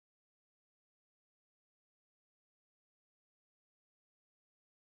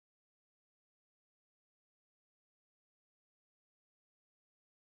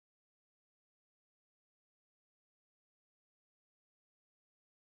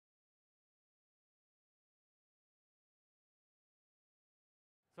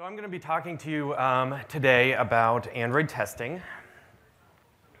So I'm going to be talking to you today about Android testing.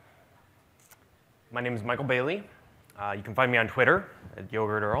 My name is Michael Bailey. You can find me on Twitter at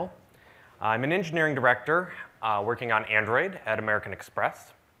Yogurt Earl. I'm an engineering director working on Android at American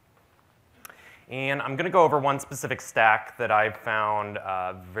Express. And I'm going to go over one specific stack that I've found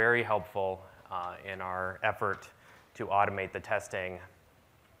very helpful in our effort to automate the testing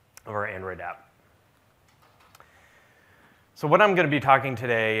of our Android app. So what I'm going to be talking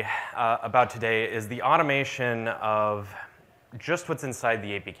about today is the automation of just what's inside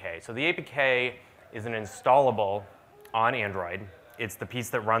the APK. So the APK is an installable on Android. It's the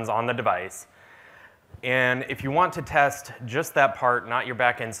piece that runs on the device. And if you want to test just that part, not your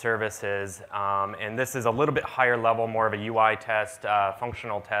backend services, and this is a little bit higher level, more of a UI test,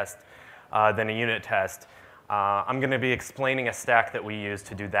 functional test than a unit test, I'm going to be explaining a stack that we use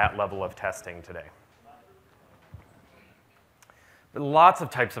to do that level of testing today. Lots of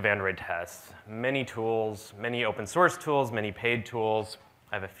types of Android tests, many tools, many open source tools, many paid tools.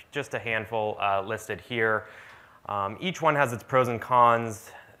 I have just a handful listed here. Each one has its pros and cons.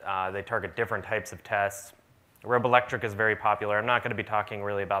 They target different types of tests. Roboelectric is very popular. I'm not going to be talking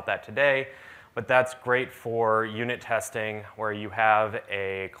really about that today, but that's great for unit testing where you have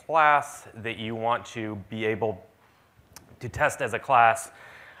a class that you want to be able to test as a class.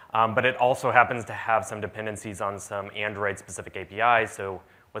 But it also happens to have some dependencies on some Android-specific APIs. So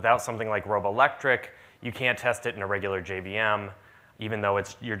without something like Roboelectric, you can't test it in a regular JVM, even though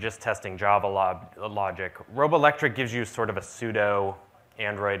you're just testing Java logic. Roboelectric gives you sort of a pseudo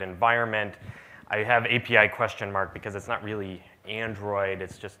Android environment. I have API question mark because it's not really Android.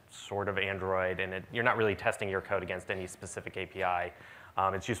 It's just sort of Android. And you're not really testing your code against any specific API.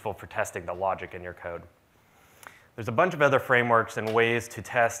 It's useful for testing the logic in your code. There's a bunch of other frameworks and ways to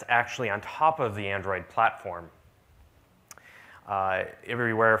test actually on top of the Android platform.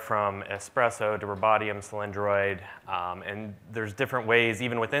 Everywhere from Espresso to Robotium, Cylindroid, and there's different ways,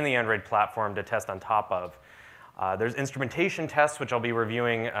 even within the Android platform, to test on top of. There's instrumentation tests, which I'll be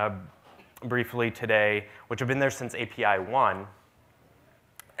reviewing briefly today, which have been there since API 1.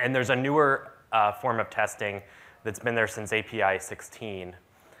 And there's a newer form of testing that's been there since API 16.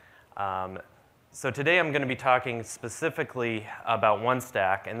 So today I'm going to be talking specifically about one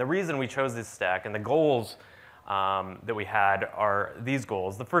stack, and the reason we chose this stack and the goals that we had are these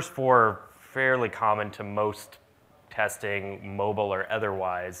goals. The first four are fairly common to most testing, mobile or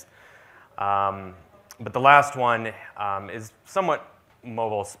otherwise. But the last one is somewhat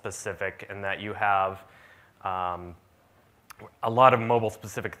mobile specific in that you have a lot of mobile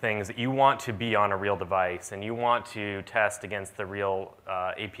specific things that you want to be on a real device, and you want to test against the real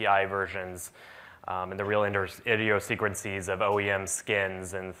API versions and the real idiosyncrasies of OEM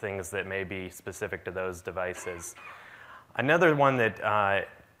skins and things that may be specific to those devices. Another one that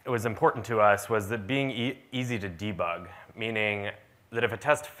was important to us was that being easy to debug, meaning that if a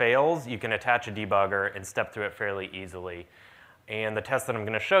test fails, you can attach a debugger and step through it fairly easily. And the tests that I'm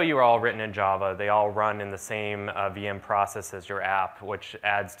going to show you are all written in Java. They all run in the same VM process as your app, which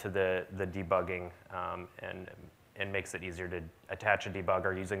adds to the debugging and makes it easier to attach a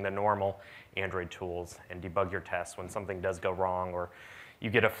debugger using the normal Android tools and debug your tests when something does go wrong or you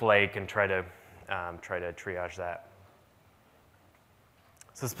get a flake and try to triage that.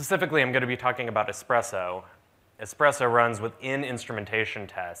 So specifically, I'm going to be talking about Espresso. Espresso runs within instrumentation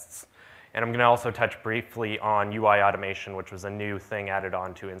tests. And I'm going to also touch briefly on UI automation, which was a new thing added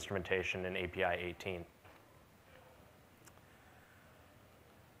on to instrumentation in API 18.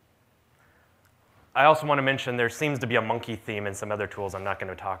 I also want to mention there seems to be a monkey theme in some other tools I'm not going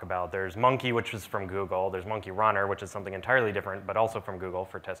to talk about. There's Monkey, which is from Google. There's Monkey Runner, which is something entirely different, but also from Google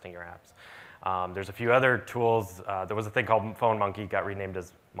for testing your apps. There's a few other tools. There was a thing called Phone Monkey, got renamed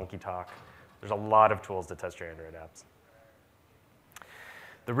as Monkey Talk. There's a lot of tools to test your Android apps.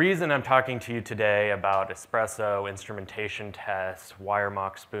 The reason I'm talking to you today about Espresso, instrumentation tests,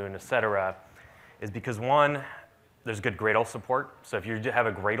 Wiremock, Spoon, et cetera, is because one, there's good Gradle support. So if you have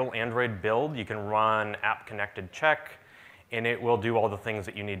a Gradle Android build, you can run app connected check, and it will do all the things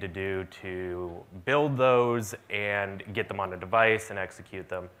that you need to do to build those and get them on a device and execute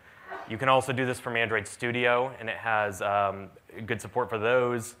them. You can also do this from Android Studio, and it has good support for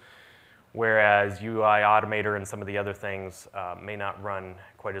those, whereas UI Automator and some of the other things may not run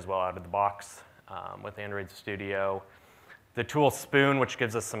quite as well out of the box with Android Studio. The tool Spoon, which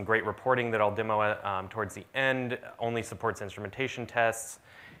gives us some great reporting that I'll demo towards the end, only supports instrumentation tests.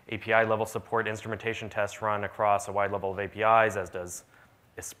 API level support instrumentation tests run across a wide level of APIs, as does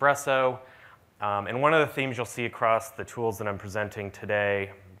Espresso. And one of the themes you'll see across the tools that I'm presenting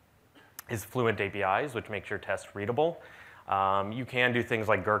today is fluent APIs, which makes your test readable. You can do things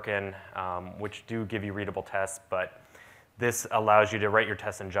like Gherkin, which do give you readable tests, but this allows you to write your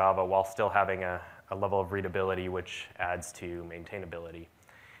tests in Java while still having a level of readability, which adds to maintainability.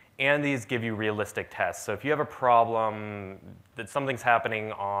 And these give you realistic tests. So if you have a problem that something's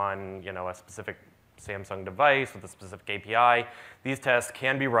happening on a specific Samsung device with a specific API, these tests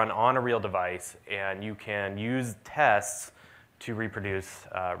can be run on a real device, and you can use tests to reproduce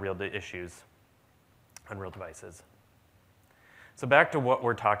real issues on real devices. So back to what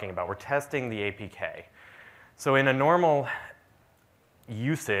we're talking about. We're testing the APK. So in a normal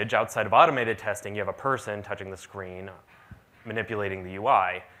usage outside of automated testing, you have a person touching the screen, manipulating the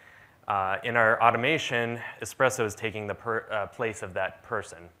UI. In our automation, Espresso is taking the place of that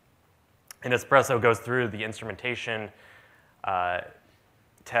person. And Espresso goes through the instrumentation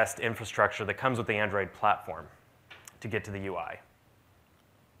test infrastructure that comes with the Android platform to get to the UI.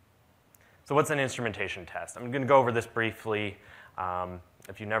 So what's an instrumentation test? I'm going to go over this briefly.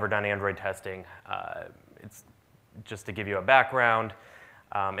 If you've never done Android testing, it's just to give you a background.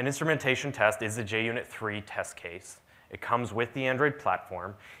 An instrumentation test is a JUnit 3 test case. It comes with the Android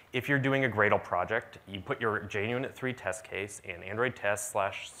platform. If you're doing a Gradle project, you put your JUnit 3 test case in Android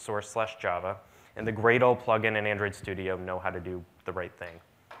test/source/Java, and the Gradle plugin in Android Studio know how to do the right thing.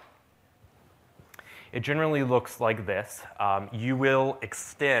 It generally looks like this. You will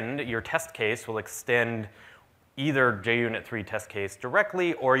extend, your test case will extend either JUnit 3 test case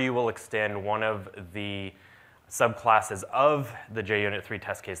directly, or you will extend one of the subclasses of the JUnit 3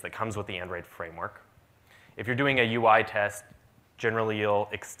 test case that comes with the Android framework. If you're doing a UI test, generally you'll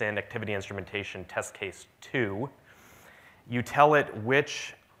extend activity instrumentation test case 2. You tell it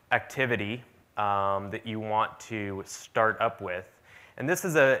which activity that you want to start up with. And this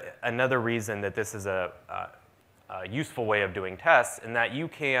is another reason that this is a useful way of doing tests, in that you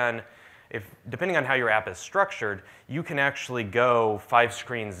can, depending on how your app is structured, you can actually go 5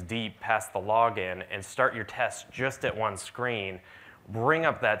 screens deep past the login and start your test just at one screen, bring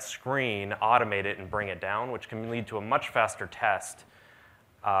up that screen, automate it, and bring it down, which can lead to a much faster test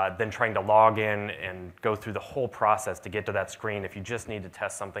than trying to log in and go through the whole process to get to that screen if you just need to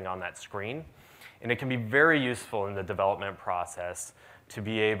test something on that screen. And it can be very useful in the development process to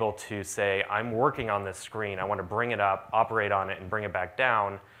be able to say, I'm working on this screen, I want to bring it up, operate on it, and bring it back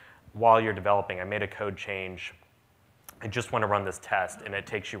down while you're developing. I made a code change, I just want to run this test, and it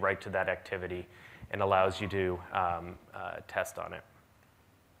takes you right to that activity and allows you to test on it.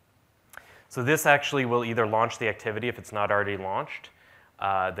 So this actually will either launch the activity if it's not already launched,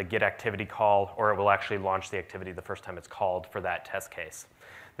 the get activity call, or it will actually launch the activity the first time it's called for that test case.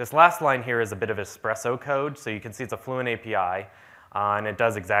 This last line here is a bit of Espresso code, so you can see it's a Fluent API, and it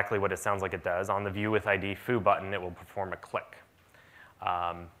does exactly what it sounds like it does. On the View with ID foo button, it will perform a click.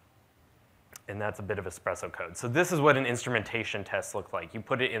 And that's a bit of Espresso code. So this is what an instrumentation test looks like. You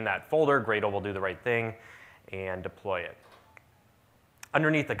put it in that folder, Gradle will do the right thing, and deploy it.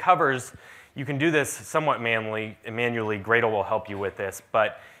 Underneath the covers, you can do this somewhat manually. Gradle will help you with this,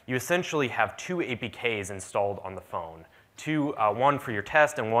 but you essentially have 2 APKs installed on the phone. One for your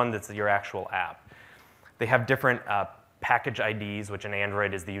test and one that's your actual app. They have different package IDs, which in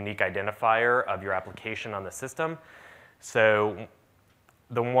Android is the unique identifier of your application on the system. So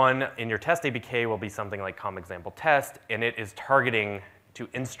the one in your test APK will be something like ComExample test, and it is targeting to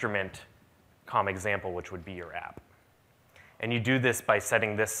instrument ComExample, which would be your app. And you do this by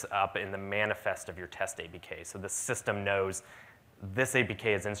setting this up in the manifest of your test APK. So the system knows this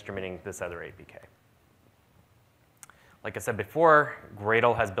APK is instrumenting this other APK. Like I said before,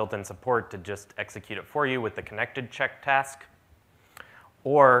 Gradle has built-in support to just execute it for you with the connected check task.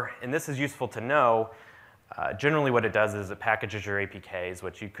 Or, and this is useful to know, generally what it does is it packages your APKs,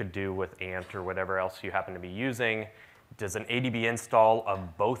 which you could do with Ant or whatever else you happen to be using. It does an ADB install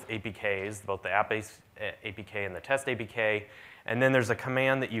of both APKs, both the app-based APK and the test APK. And then there's a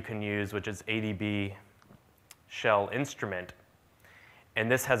command that you can use, which is ADB shell instrument.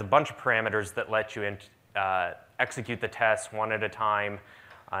 And this has a bunch of parameters that let you execute the tests one at a time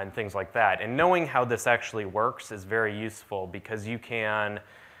and things like that. And knowing how this actually works is very useful because you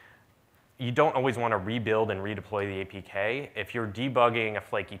don't always want to rebuild and redeploy the APK. If you're debugging a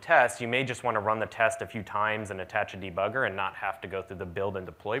flaky test, you may just want to run the test a few times and attach a debugger and not have to go through the build and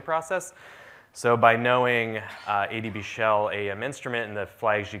deploy process. So by knowing ADB shell AM instrument and the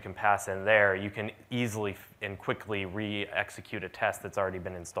flags you can pass in there, you can easily and quickly re-execute a test that's already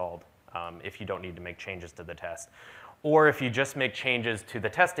been installed if you don't need to make changes to the test. Or if you just make changes to the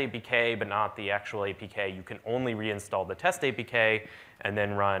test APK but not the actual APK, you can only reinstall the test APK and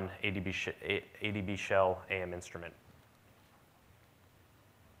then run ADB shell AM instrument.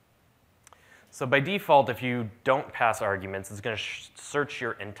 So by default, if you don't pass arguments, it's going to search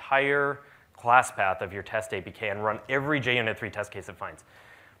your entire class path of your test APK and run every JUnit3 test case it finds,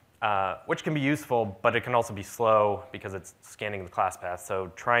 which can be useful, but it can also be slow because it's scanning the class path.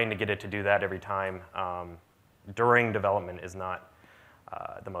 So trying to get it to do that every time during development is not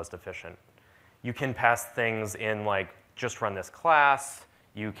the most efficient. You can pass things in like just run this class.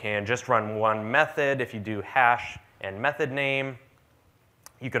 You can just run one method if you do hash and method name.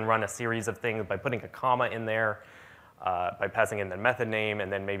 You can run a series of things by putting a comma in there, by passing in the method name,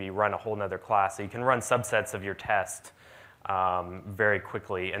 and then maybe run a whole nother class. So you can run subsets of your test very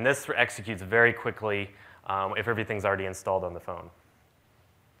quickly. And this executes very quickly if everything's already installed on the phone.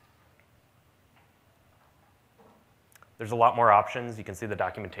 There's a lot more options. You can see the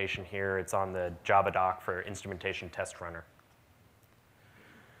documentation here. It's on the Java doc for instrumentation test runner.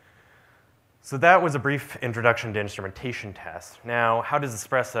 So that was a brief introduction to instrumentation tests. Now, how does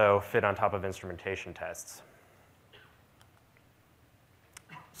Espresso fit on top of instrumentation tests?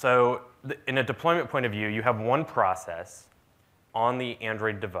 So in a deployment point of view, you have one process on the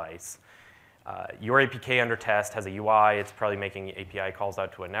Android device. Your APK under test has a UI. It's probably making API calls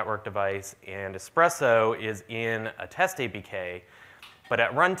out to a network device. And Espresso is in a test APK. But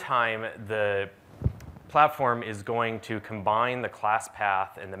at runtime, the platform is going to combine the class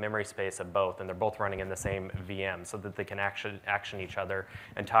path and the memory space of both, and they're both running in the same VM so that they can action each other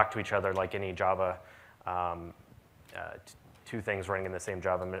and talk to each other like any Java, two things running in the same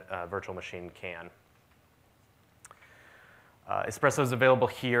Java virtual machine can. Espresso is available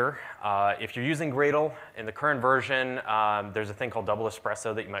here. If you're using Gradle in the current version, there's a thing called Double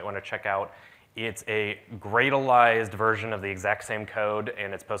Espresso that you might want to check out. It's a Gradleized version of the exact same code,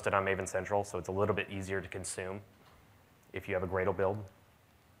 and it's posted on Maven Central, so it's a little bit easier to consume if you have a Gradle build.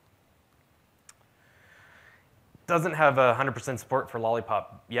 Doesn't have 100% support for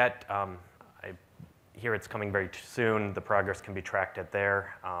Lollipop yet. I hear it's coming very soon. The progress can be tracked at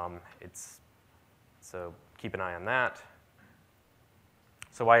there. So keep an eye on that.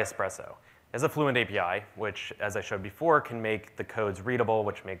 So why Espresso? As a Fluent API, which, as I showed before, can make the codes readable,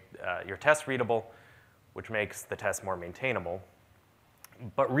 which make your tests readable, which makes the test more maintainable.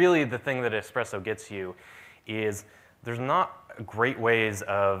 But really, the thing that Espresso gets you is there's not great ways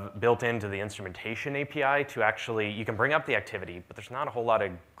of built into the instrumentation API to actually, you can bring up the activity, but there's not a whole lot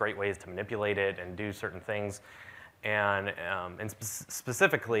of great ways to manipulate it and do certain things. And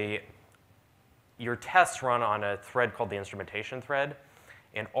specifically, your tests run on a thread called the instrumentation thread.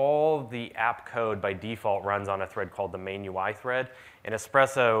 And all the app code by default runs on a thread called the main UI thread. And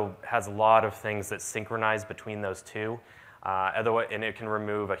Espresso has a lot of things that synchronize between those two. And it can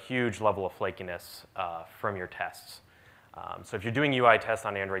remove a huge level of flakiness from your tests. So if you're doing UI tests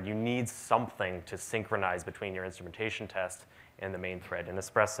on Android, you need something to synchronize between your instrumentation test and the main thread. And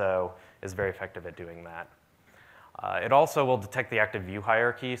Espresso is very effective at doing that. It also will detect the active view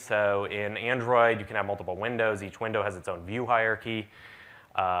hierarchy. So in Android, you can have multiple windows. Each window has its own view hierarchy.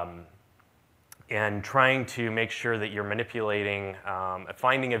 And trying to make sure that you're manipulating,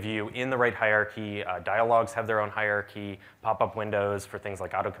 finding a view in the right hierarchy. Dialogues have their own hierarchy. Pop-up windows for things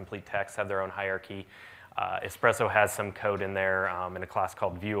like autocomplete text have their own hierarchy. Espresso has some code in there in a class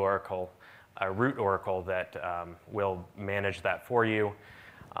called view oracle, root oracle that will manage that for you.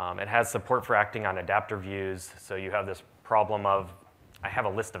 It has support for acting on adapter views. So you have this problem of, I have a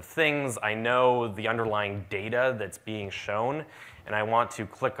list of things. I know the underlying data that's being shown, and I want to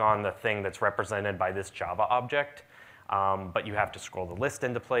click on the thing that's represented by this Java object. But you have to scroll the list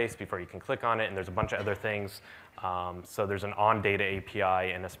into place before you can click on it, and there's a bunch of other things. So there's an on-data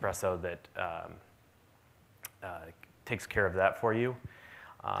API in Espresso that takes care of that for you.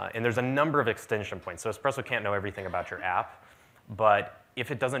 And there's a number of extension points. So Espresso can't know everything about your app, but if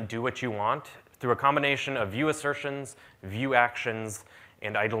it doesn't do what you want, through a combination of view assertions, view actions,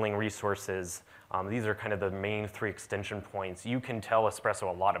 and idling resources, these are kind of the main three extension points. You can tell Espresso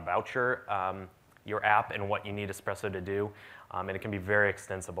a lot about your app and what you need Espresso to do, and it can be very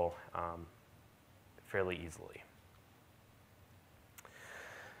extensible fairly easily.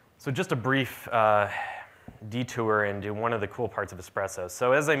 So just a brief detour into one of the cool parts of Espresso.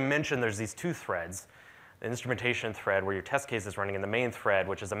 So as I mentioned, there's these two threads. The instrumentation thread where your test case is running in the main thread,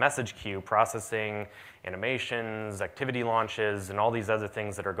 which is a message queue processing animations, activity launches, and all these other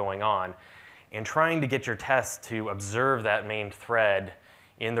things that are going on. And trying to get your test to observe that main thread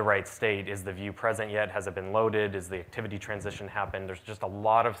in the right state. Is the view present yet? Has it been loaded? Is the activity transition happened? There's just a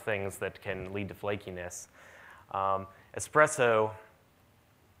lot of things that can lead to flakiness. Espresso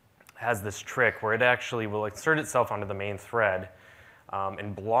has this trick where it actually will insert itself onto the main thread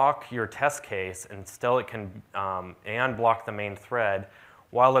and block your test case, and still it can and block the main thread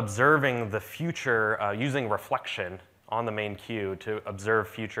while observing the future, using reflection on the main queue to observe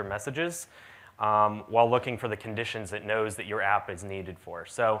future messages, while looking for the conditions it knows that your app is needed for.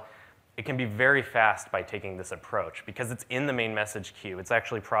 So it can be very fast by taking this approach. Because it's in the main message queue, it's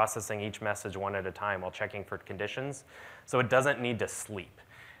actually processing each message one at a time while checking for conditions. So it doesn't need to sleep.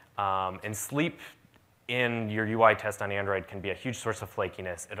 And sleep in your UI test on Android can be a huge source of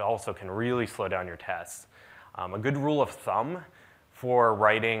flakiness. It also can really slow down your tests. A good rule of thumb for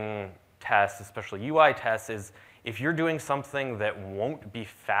writing tests, especially UI tests, is if you're doing something that won't be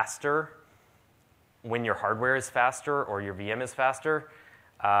faster when your hardware is faster or your VM is faster,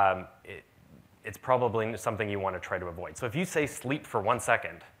 it's probably something you want to try to avoid. So if you say sleep for 1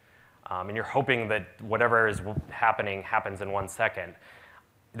 second, and you're hoping that whatever is happening happens in 1 second,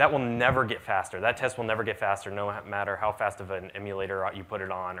 that will never get faster. That test will never get faster, no matter how fast of an emulator you put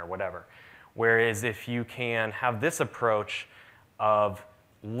it on or whatever. Whereas if you can have this approach of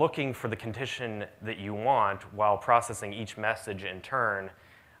looking for the condition that you want while processing each message in turn,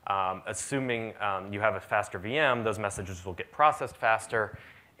 assuming you have a faster VM, those messages will get processed faster,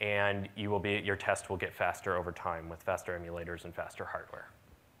 and your test will get faster over time with faster emulators and faster hardware.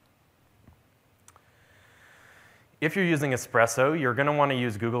 If you're using Espresso, you're going to want to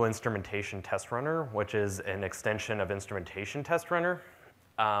use Google Instrumentation Test Runner, which is an extension of Instrumentation Test Runner.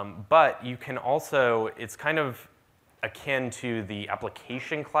 But you can also, it's kind of akin to the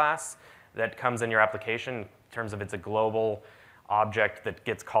application class that comes in your application in terms of it's a global object that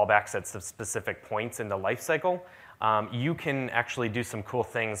gets callbacks at some specific points in the lifecycle. You can actually do some cool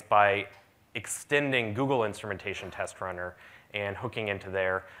things by extending Google Instrumentation Test Runner and hooking into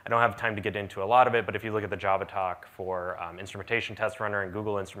there. I don't have time to get into a lot of it, but if you look at the Java talk for Instrumentation Test Runner and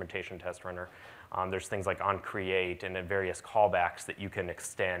Google Instrumentation Test Runner, there's things like onCreate and various callbacks that you can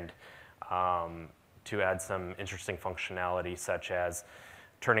extend to add some interesting functionality, such as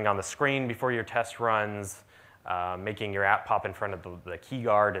turning on the screen before your test runs, making your app pop in front of the key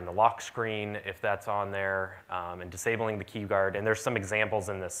guard and the lock screen if that's on there, and disabling the key guard. And there's some examples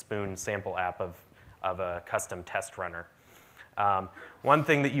in the Spoon sample app of a custom test runner. One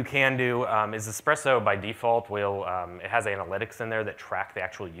thing that you can do is Espresso by default it has analytics in there that track the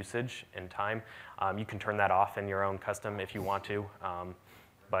actual usage in time. You can turn that off in your own custom if you want to,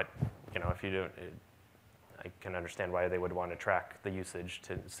 but if you don't, I can understand why they would want to track the usage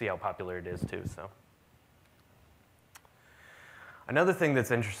to see how popular it is too. So. Another thing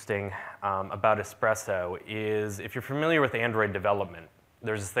that's interesting about Espresso is if you're familiar with Android development,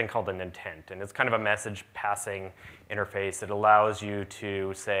 there's this thing called an intent, and it's kind of a message passing interface. It allows you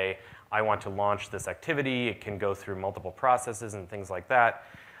to say, I want to launch this activity. It can go through multiple processes and things like that.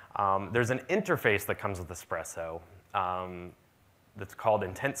 There's an interface that comes with Espresso that's called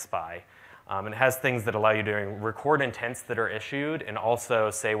Intent Spy. And it has things that allow you to record intents that are issued and also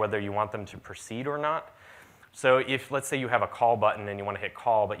say whether you want them to proceed or not. So if, let's say you have a call button and you want to hit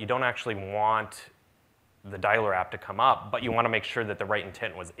call, but you don't actually want the dialer app to come up, but you want to make sure that the right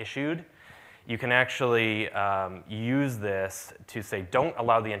intent was issued, you can actually use this to say, don't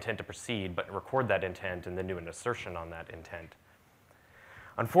allow the intent to proceed, but record that intent and then do an assertion on that intent.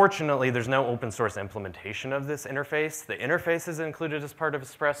 Unfortunately, there's no open source implementation of this interface. The interface is included as part of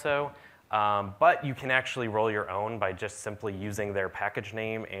Espresso, but you can actually roll your own by just simply using their package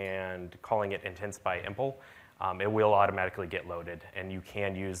name and calling it Intent Spy Impl. It will automatically get loaded, and you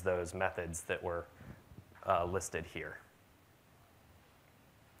can use those methods that were listed here.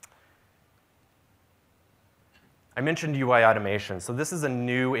 I mentioned UI automation. So this is a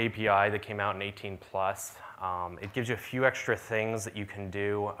new API that came out in 18+. It gives you a few extra things that you can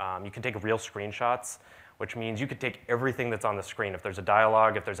do. You can take real screenshots, which means you could take everything that's on the screen. If there's a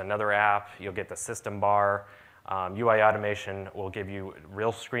dialog, if there's another app, you'll get the system bar. UI automation will give you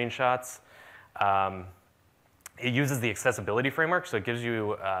real screenshots. It uses the accessibility framework, so it gives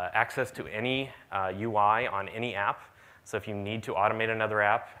you access to any UI on any app. So if you need to automate another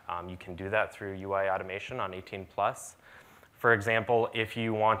app, you can do that through UI automation on 18+. For example, if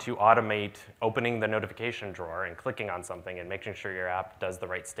you want to automate opening the notification drawer and clicking on something and making sure your app does the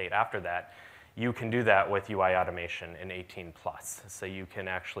right state after that, you can do that with UI automation in 18+. So you can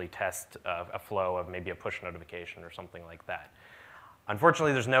actually test a flow of maybe a push notification or something like that.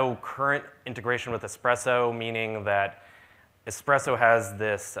 Unfortunately, there's no current integration with Espresso, meaning that Espresso has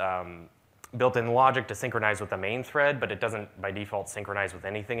this built-in logic to synchronize with the main thread, but it doesn't, by default, synchronize with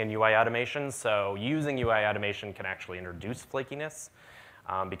anything in UI automation. So using UI automation can actually introduce flakiness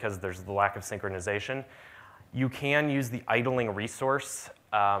because there's the lack of synchronization. You can use the idling resource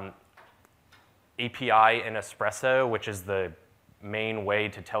API in Espresso, which is the main way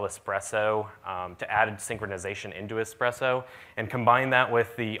to tell Espresso to add synchronization into Espresso and combine that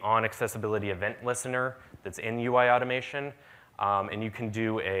with the on-accessibility event listener that's in UI automation. And you can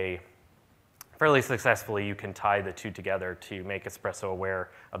do fairly successfully, you can tie the two together to make Espresso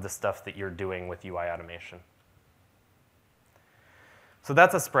aware of the stuff that you're doing with UI automation. So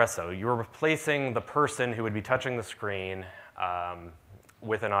that's Espresso. You're replacing the person who would be touching the screen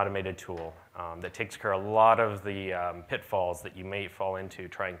with an automated tool that takes care of a lot of the pitfalls that you may fall into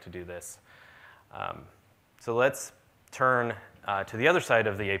trying to do this. So let's turn to the other side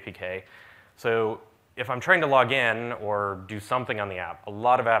of the APK. So if I'm trying to log in or do something on the app, a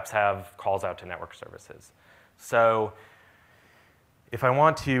lot of apps have calls out to network services. So if I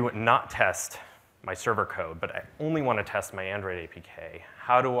want to not test my server code, but I only want to test my Android APK,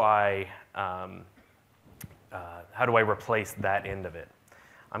 how do I replace that end of it?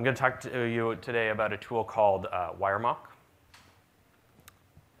 I'm going to talk to you today about a tool called Wiremock.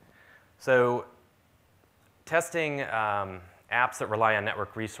 So testing apps that rely on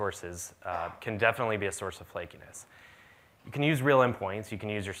network resources can definitely be a source of flakiness. You can use real endpoints. You can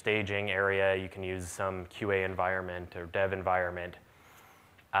use your staging area. You can use some QA environment or dev environment.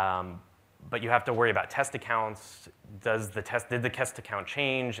 But you have to worry about test accounts. Did the test account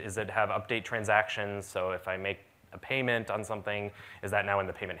change? Does it have update transactions? So if I make a payment on something, is that now in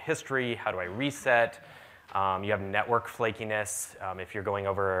the payment history? How do I reset? You have network flakiness. If you're going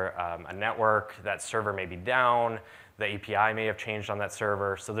over a network, that server may be down. The API may have changed on that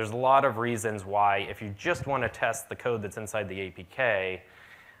server. So there's a lot of reasons why, if you just want to test the code that's inside the APK,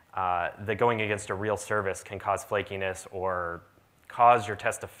 that going against a real service can cause flakiness or cause your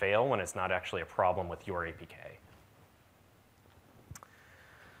test to fail when it's not actually a problem with your APK.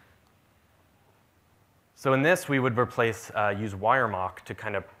 So in this, we would use Wiremock to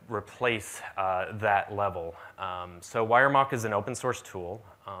kind of replace that level. So Wiremock is an open source tool.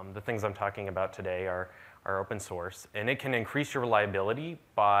 The things I'm talking about today are open source. And it can increase your reliability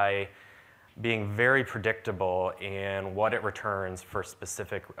by being very predictable in what it returns for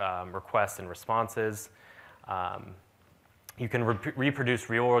specific requests and responses. You can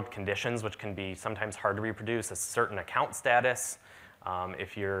reproduce real-world conditions, which can be sometimes hard to reproduce, a certain account status.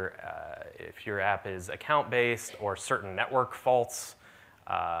 If your app is account-based, or certain network faults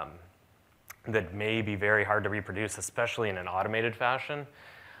that may be very hard to reproduce, especially in an automated fashion.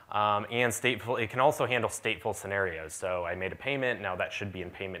 And stateful, it can also handle stateful scenarios. So I made a payment, now that should be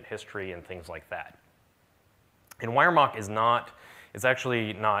in payment history and things like that. And Wiremock is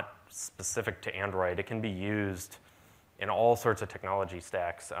actually not specific to Android. It can be used in all sorts of technology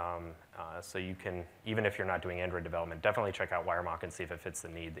stacks. So you can, even if you're not doing Android development, definitely check out Wiremock and see if it fits the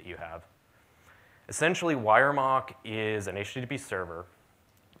need that you have. Essentially, Wiremock is an HTTP server,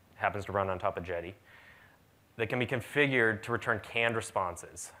 happens to run on top of Jetty, that can be configured to return canned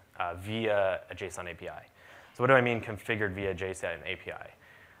responses via a JSON API. So what do I mean configured via JSON API?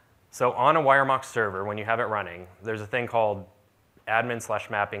 So on a Wiremock server, when you have it running, there's a thing called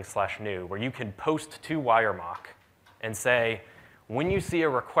admin/mapping/new, where you can post to Wiremock and say, when you see a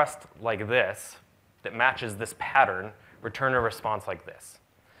request like this that matches this pattern, return a response like this.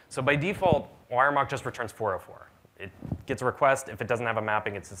 So by default, Wiremock just returns 404. It gets a request. If it doesn't have a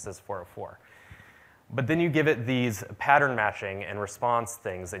mapping, it just says 404. But then you give it these pattern matching and response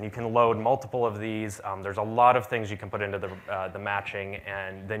things, and you can load multiple of these. There's a lot of things you can put into the matching,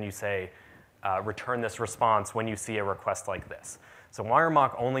 and then you say, return this response when you see a request like this. So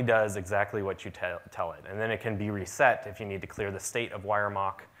Wiremock only does exactly what you tell it, and then it can be reset if you need to clear the state of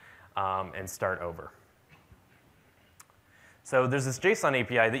Wiremock and start over. So there's this JSON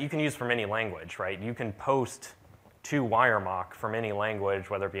API that you can use from any language, right? You can post to Wiremock from any language,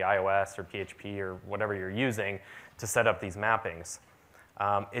 whether it be iOS or PHP or whatever you're using, to set up these mappings.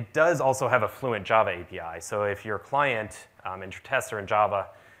 It does also have a fluent Java API. So if your client and your tests are in Java,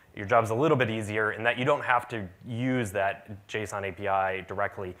 your job's a little bit easier in that you don't have to use that JSON API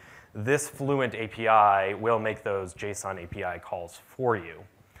directly. This fluent API will make those JSON API calls for you.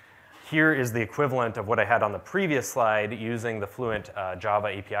 Here is the equivalent of what I had on the previous slide using the fluent Java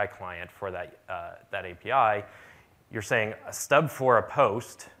API client for that API. You're saying a stub for a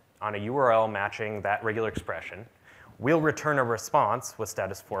post on a URL matching that regular expression will return a response with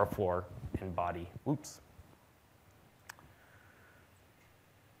status 404 in body. Oops.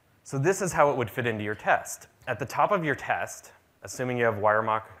 So this is how it would fit into your test. At the top of your test, assuming you have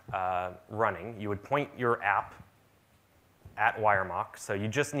Wiremock running, you would point your app at Wiremock. So you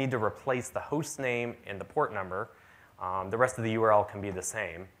just need to replace the host name and the port number. The rest of the URL can be the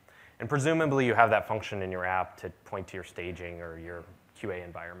same. And presumably you have that function in your app to point to your staging or your QA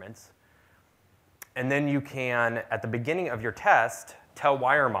environments. And then you can, at the beginning of your test, tell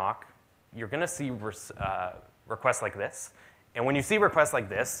Wiremock, you're going to see requests like this. And when you see requests like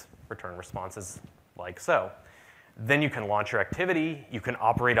this, return responses like so. Then you can launch your activity. You can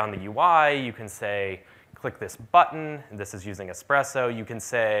operate on the UI. You can say, click this button. This is using Espresso. You can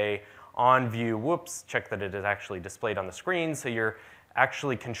say, on view, whoops, check that it is actually displayed on the screen. So you're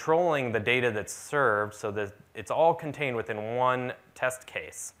actually controlling the data that's served so that it's all contained within one test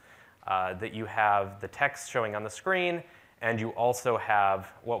case. That you have the text showing on the screen, and you also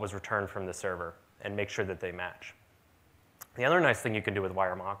have what was returned from the server, and make sure that they match. The other nice thing you can do with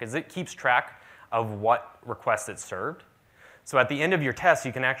Wiremock is it keeps track of what requests it served. So at the end of your test,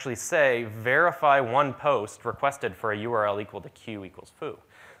 you can actually say, verify one post requested for a URL equal to q equals foo.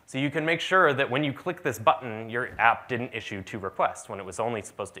 So you can make sure that when you click this button, your app didn't issue 2 requests when it was only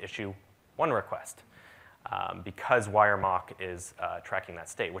supposed to issue 1 request. Because Wiremock is tracking that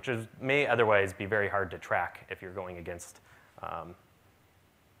state, which may otherwise be very hard to track if you're going against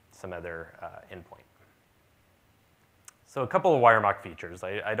some other endpoint. So a couple of Wiremock features.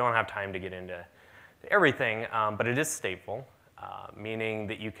 I don't have time to get into everything, but it is stateful, meaning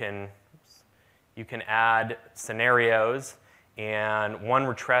that you can add scenarios, and one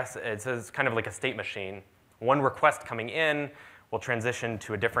request, it's kind of like a state machine. One request coming in will transition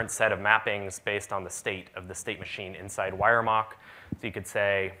to a different set of mappings based on the state of the state machine inside Wiremock. So you could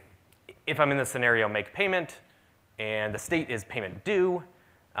say, if I'm in the scenario make payment, and the state is payment due,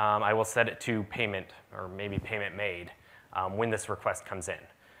 I will set it to payment, or maybe payment made, when this request comes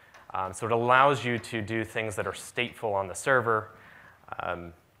in. So it allows you to do things that are stateful on the server,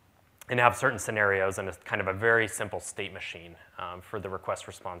 and have certain scenarios, and it's kind of a very simple state machine for the request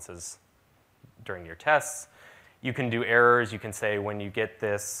responses during your tests. You can do errors. You can say when you get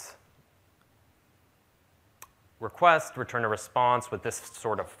this request, return a response with this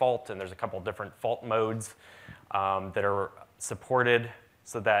sort of fault, and there's a couple different fault modes that are supported,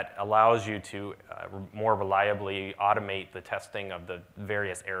 so that allows you to more reliably automate the testing of the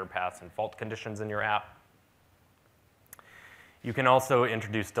various error paths and fault conditions in your app. You can also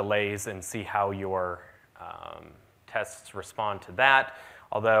introduce delays and see how your tests respond to that.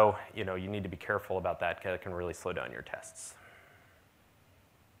 Although, you need to be careful about that because it can really slow down your tests.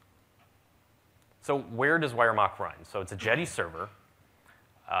 So where does Wiremock run? So it's a Jetty server.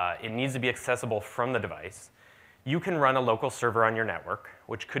 It needs to be accessible from the device. You can run a local server on your network,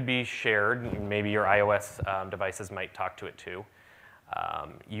 which could be shared. Maybe your iOS devices might talk to it too.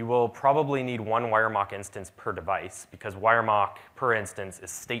 You will probably need 1 Wiremock instance per device, because Wiremock per instance is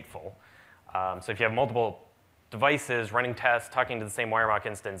stateful. So if you have multiple devices running tests, talking to the same Wiremock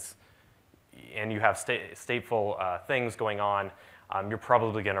instance, and you have stateful things going on, you're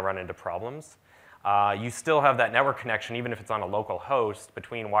probably going to run into problems. You still have that network connection, even if it's on a local host,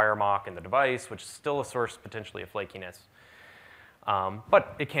 between Wiremock and the device, which is still a source potentially of flakiness.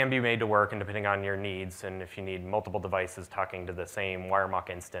 But it can be made to work, and depending on your needs, and if you need multiple devices talking to the same Wiremock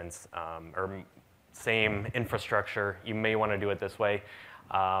instance or same infrastructure, you may want to do it this way.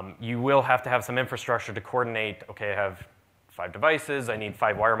 You will have to have some infrastructure to coordinate, okay, I have 5 devices, I need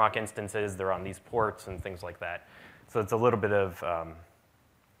 5 Wiremock instances, they're on these ports and things like that. So it's a little bit of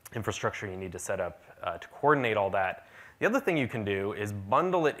infrastructure you need to set up to coordinate all that. The other thing you can do is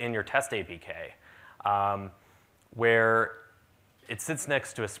bundle it in your test APK, where it sits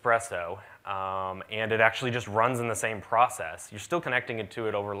next to Espresso, and it actually just runs in the same process. You're still connecting it to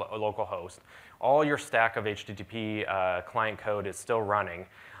it over a local host. All your stack of HTTP client code is still running.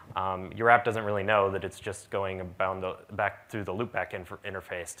 Your app doesn't really know that it's just going back through the loopback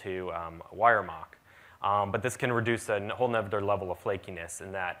interface to Wiremock. But this can reduce a whole other level of flakiness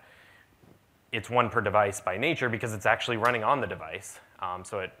in that it's 1 per device by nature because it's actually running on the device.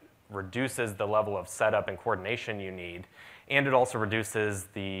 So it reduces the level of setup and coordination you need. And it also reduces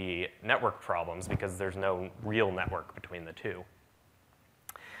the network problems because there's no real network between the two.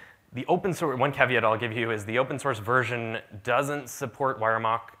 The open source, one caveat I'll give you is the open source version doesn't support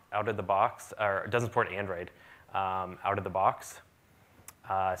Wiremock out of the box, or doesn't support Android out of the box.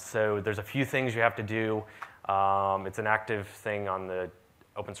 So there's a few things you have to do. It's an active thing on the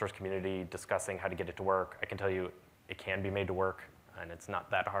open source community discussing how to get it to work. I can tell you it can be made to work, and it's not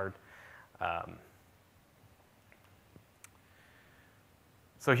that hard.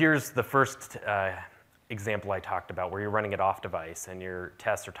 So here's the first example I talked about, where you're running it off device and your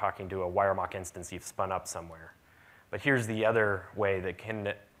tests are talking to a Wiremock instance you've spun up somewhere. But here's the other way that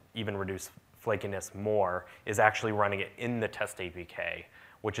can even reduce flakiness more, is actually running it in the test APK,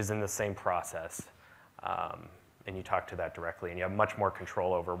 which is in the same process. And you talk to that directly, and you have much more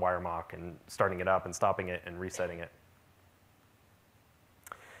control over Wiremock and starting it up and stopping it and resetting it.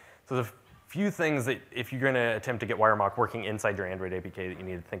 So the few things that if you're going to attempt to get Wiremock working inside your Android APK that you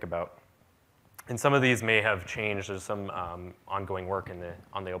need to think about. And some of these may have changed. There's some ongoing work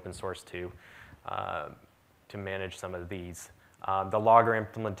on the open source to manage some of these. The logger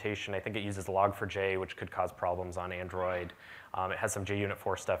implementation, I think it uses log4j, which could cause problems on Android. It has some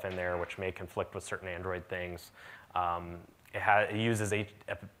JUnit4 stuff in there, which may conflict with certain Android things. It uses a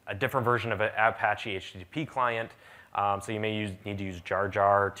different version of an Apache HTTP client, so you may need to use jar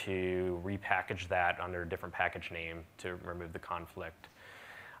jar to repackage that under a different package name to remove the conflict.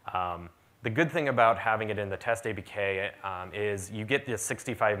 The good thing about having it in the test APK is you get the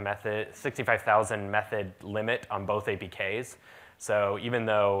 65,000 method limit on both APKs. So even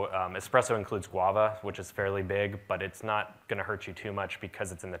though Espresso includes Guava, which is fairly big, but it's not going to hurt you too much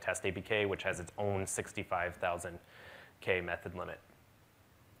because it's in the test APK, which has its own 65,000 K method limit.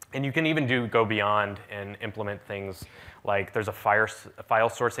 And you can even go beyond and implement things like there's a file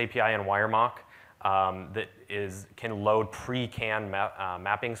source API in Wiremock that can load pre-canned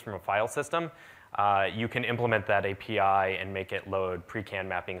mappings from a file system. You can implement that API and make it load pre-canned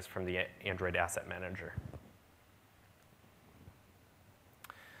mappings from the Android Asset Manager.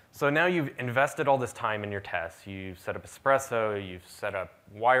 So now you've invested all this time in your tests. You've set up Espresso, you've set up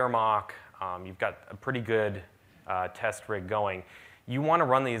Wiremock, you've got a pretty good test rig going. You want to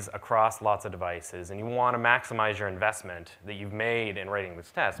run these across lots of devices, and you want to maximize your investment that you've made in writing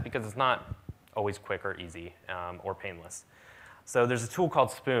this test because it's not always quick or easy or painless. So there's a tool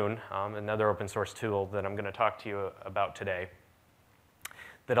called Spoon, another open source tool that I'm going to talk to you about today,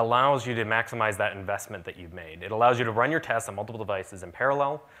 that allows you to maximize that investment that you've made. It allows you to run your tests on multiple devices in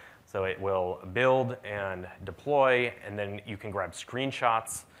parallel. So it will build and deploy, and then you can grab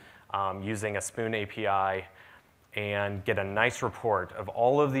screenshots using a Spoon API and get a nice report of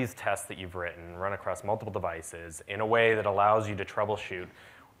all of these tests that you've written, run across multiple devices in a way that allows you to troubleshoot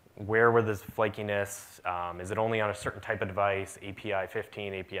where were this flakiness, is it only on a certain type of device, API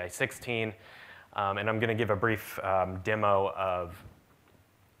 15, API 16, and I'm going to give a brief demo of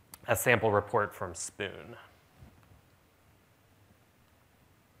a sample report from Spoon.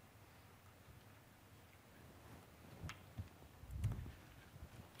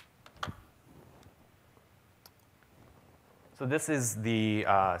 So this is the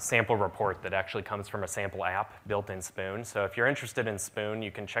sample report that actually comes from a sample app built in Spoon. So if you're interested in Spoon, you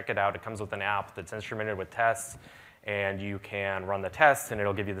can check it out. It comes with an app that's instrumented with tests, and you can run the tests, and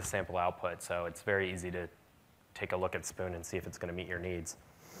it'll give you the sample output. So it's very easy to take a look at Spoon and see if it's going to meet your needs.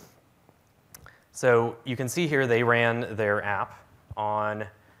 So you can see here they ran their app on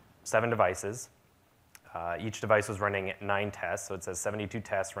 7 devices. Each device was running 9 tests, so it says 72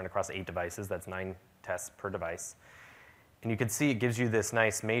 tests run across 8 devices. That's 9 tests per device. And you can see it gives you this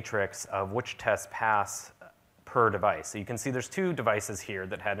nice matrix of which tests pass per device. So you can see there's 2 devices here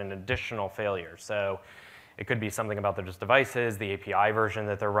that had an additional failure. So it could be something about their just devices, the API version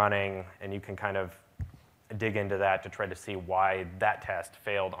that they're running, and you can kind of dig into that to try to see why that test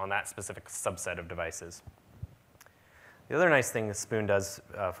failed on that specific subset of devices. The other nice thing that Spoon does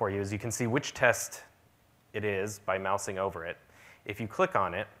for you is you can see which test it is by mousing over it. If you click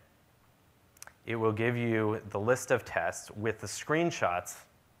on it, it will give you the list of tests with the screenshots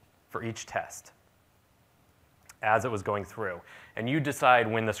for each test as it was going through. And you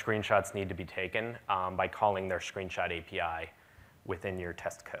decide when the screenshots need to be taken by calling their screenshot API within your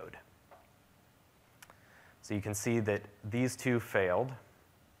test code. So you can see that these 2 failed.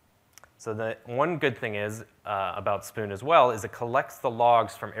 So the one good thing is about Spoon as well is it collects the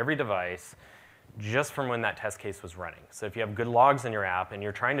logs from every device just from when that test case was running. So if you have good logs in your app and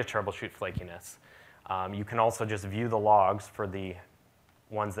you're trying to troubleshoot flakiness, you can also just view the logs for the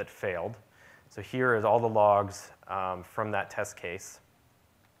ones that failed. So here is all the logs from that test case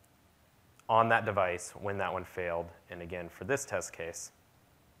on that device when that one failed, and again for this test case.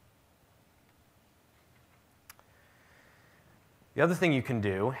 The other thing you can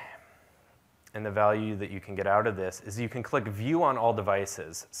do, and the value that you can get out of this, is you can click View on all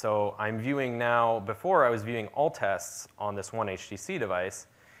devices. So I'm viewing now, before I was viewing all tests on this one HTC device.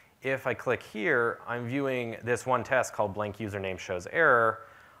 If I click here, I'm viewing this one test called blank username shows error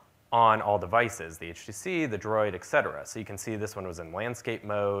on all devices, the HTC, the Droid, et cetera. So you can see this one was in landscape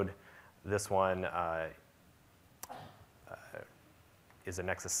mode. This one is a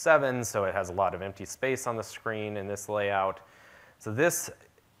Nexus 7, so it has a lot of empty space on the screen in this layout. So this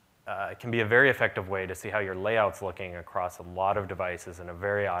can be a very effective way to see how your layout's looking across a lot of devices in a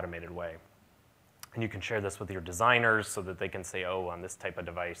very automated way. And you can share this with your designers so that they can say, oh, on this type of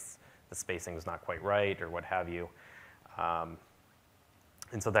device, the spacing is not quite right, or what have you.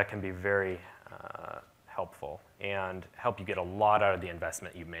 And so that can be very helpful. helpful and help you get a lot out of the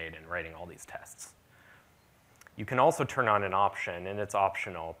investment you made in writing all these tests. You can also turn on an option, and it's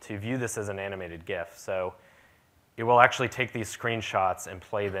optional, to view this as an animated GIF. So it will actually take these screenshots and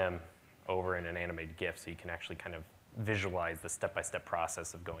play them over in an animated GIF, so you can actually kind of visualize the step-by-step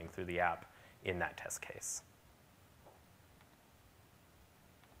process of going through the app in that test case.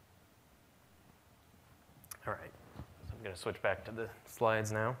 All right, so I'm going to switch back to the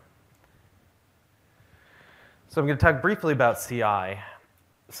slides now. So I'm going to talk briefly about CI.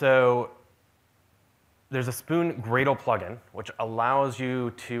 So there's a Spoon Gradle plugin, which allows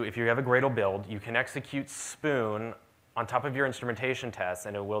you to, if you have a Gradle build, you can execute Spoon on top of your instrumentation tests,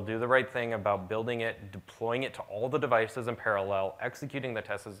 and it will do the right thing about building it, deploying it to all the devices in parallel, executing the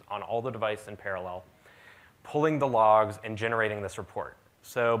tests on all the devices in parallel, pulling the logs, and generating this report.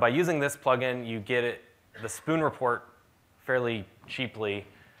 So by using this plugin, you get the Spoon report fairly cheaply,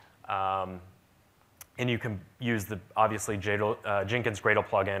 and you can use the, obviously, Jenkins Gradle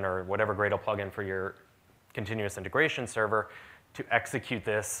plugin or whatever Gradle plugin for your continuous integration server to execute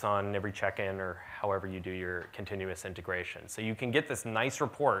this on every check-in or however you do your continuous integration. So you can get this nice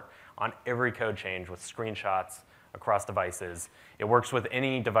report on every code change with screenshots across devices. It works with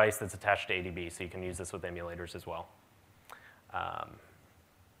any device that's attached to ADB, so you can use this with emulators as well. And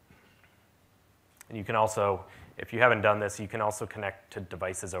you can also, if you haven't done this, you can also connect to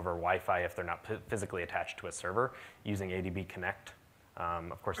devices over Wi-Fi if they're not physically attached to a server using ADB Connect.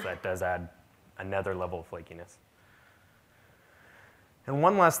 Of course, that does add another level of flakiness. And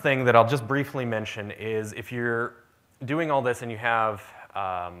one last thing that I'll just briefly mention is if you're doing all this and you have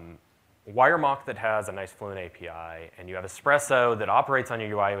Wiremock that has a nice Fluent API, and you have Espresso that operates on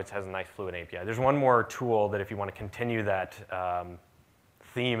your UI which has a nice Fluent API, there's one more tool that if you want to continue that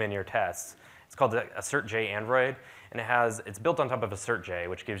theme in your tests. It's called AssertJ Android, and it's built on top of AssertJ,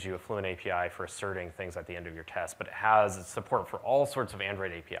 which gives you a Fluent API for asserting things at the end of your test, but it has support for all sorts of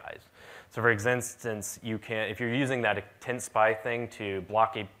Android APIs. So for instance, you can, if you're using that intent spy thing to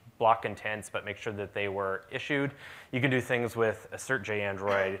block intents but make sure that they were issued, you can do things with AssertJ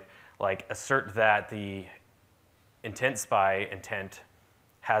Android, like assert that the intent spy intent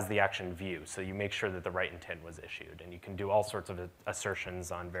has the action view, so you make sure that the right intent was issued. And you can do all sorts of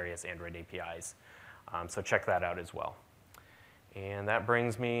assertions on various Android APIs. So check that out as well. And that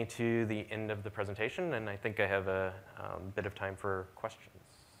brings me to the end of the presentation, and I think I have a bit of time for questions.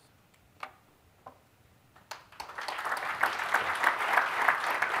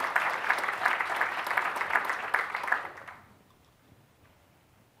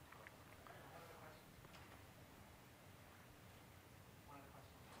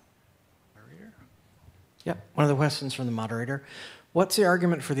 Yeah, one of the questions from the moderator. What's the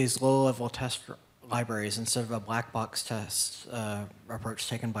argument for these low-level test libraries instead of a black box test approach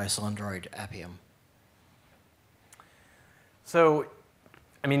taken by Cylindroid Appium? So,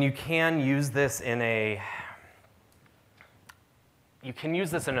 I mean, you can use this in a, you can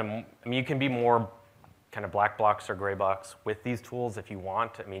be more kind of black box or gray box with these tools if you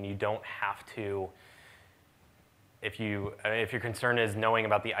want. I mean, you don't have to, if your concern is knowing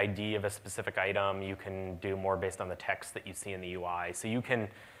about the ID of a specific item, you can do more based on the text that you see in the UI. So you can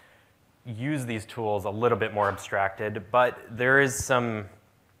use these tools a little bit more abstracted, but there's some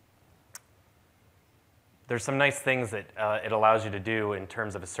nice things that it allows you to do in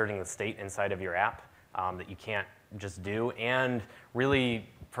terms of asserting the state inside of your app that you can't just do. And really,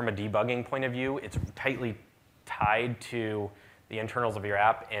 from a debugging point of view, it's tightly tied to the internals of your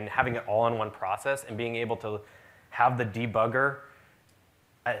app, and having it all in one process and being able to have the debugger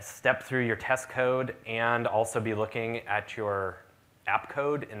step through your test code and also be looking at your app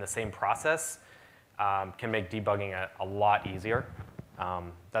code in the same process can make debugging a lot easier.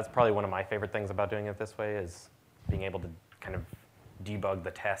 That's probably one of my favorite things about doing it this way, is being able to kind of debug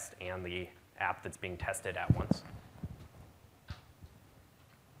the test and the app that's being tested at once.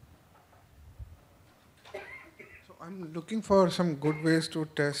 I'm looking for some good ways to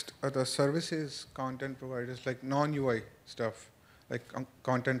test the services content providers, like non-UI stuff, like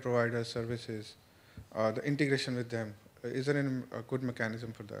content providers, services, the integration with them. Is there a good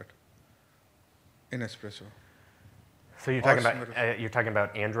mechanism for that in Espresso? So you're talking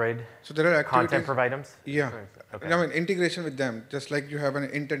about Android so there are content providers? Yeah. Okay. I mean, integration with them, just like you have an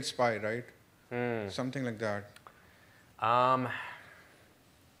intent spy, right? Something like that.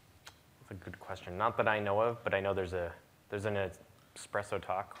 A good question. Not that I know of, but I know there's an Espresso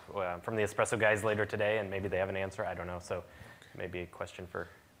talk from the Espresso guys later today, and maybe they have an answer. I don't know. So maybe a question for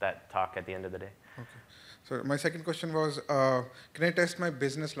that talk at the end of the day. Okay. So my second question was, can I test my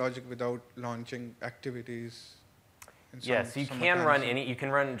business logic without launching activities? Yes, you can run you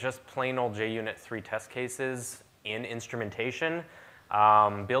can run just plain old JUnit 3 test cases in instrumentation.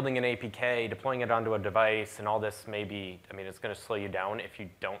 Building an APK, deploying it onto a device, and all this may be, I mean, it's going to slow you down if you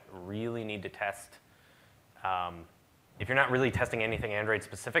don't really need to test. If you're not really testing anything Android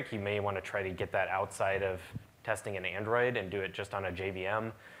specific, you may want to try to get that outside of testing an Android and do it just on a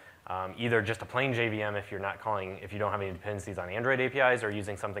JVM. Either just a plain JVM if you're not calling, if you don't have any dependencies on Android APIs, or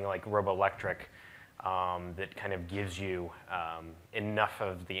using something like RoboElectric that kind of gives you enough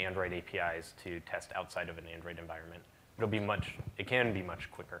of the Android APIs to test outside of an Android environment. It can be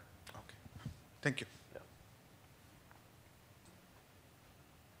much quicker. Okay, thank you.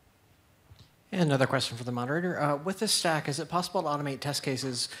 And another question for the moderator. With this stack, is it possible to automate test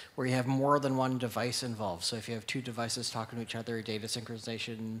cases where you have more than one device involved? So if you have two devices talking to each other, data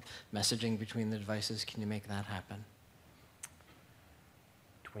synchronization, messaging between the devices, can you make that happen?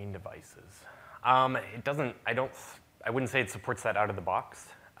 Between devices. It doesn't, I wouldn't say it supports that out of the box.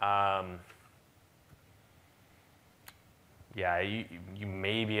 Yeah, you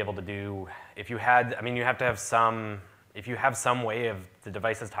may be able to do, if you had, I mean, you have to have some, if you have some way of the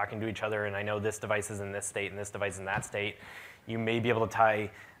devices talking to each other, and I know this device is in this state and this device is in that state, you may be able to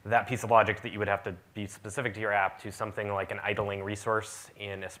tie that piece of logic that you would have to be specific to your app to something like an idling resource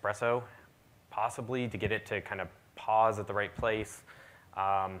in Espresso, possibly, to get it to kind of pause at the right place.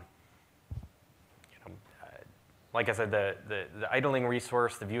 Like I said, the idling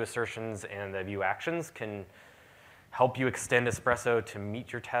resource, the view assertions, and the view actions can help you extend Espresso to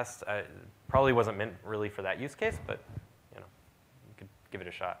meet your tests. Probably wasn't meant really for that use case, but you could give it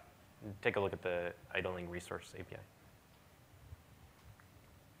a shot. Take a look at the idling resource API.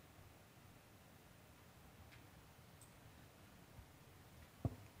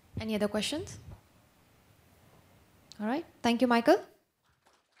 Any other questions? All right. Thank you, Michael.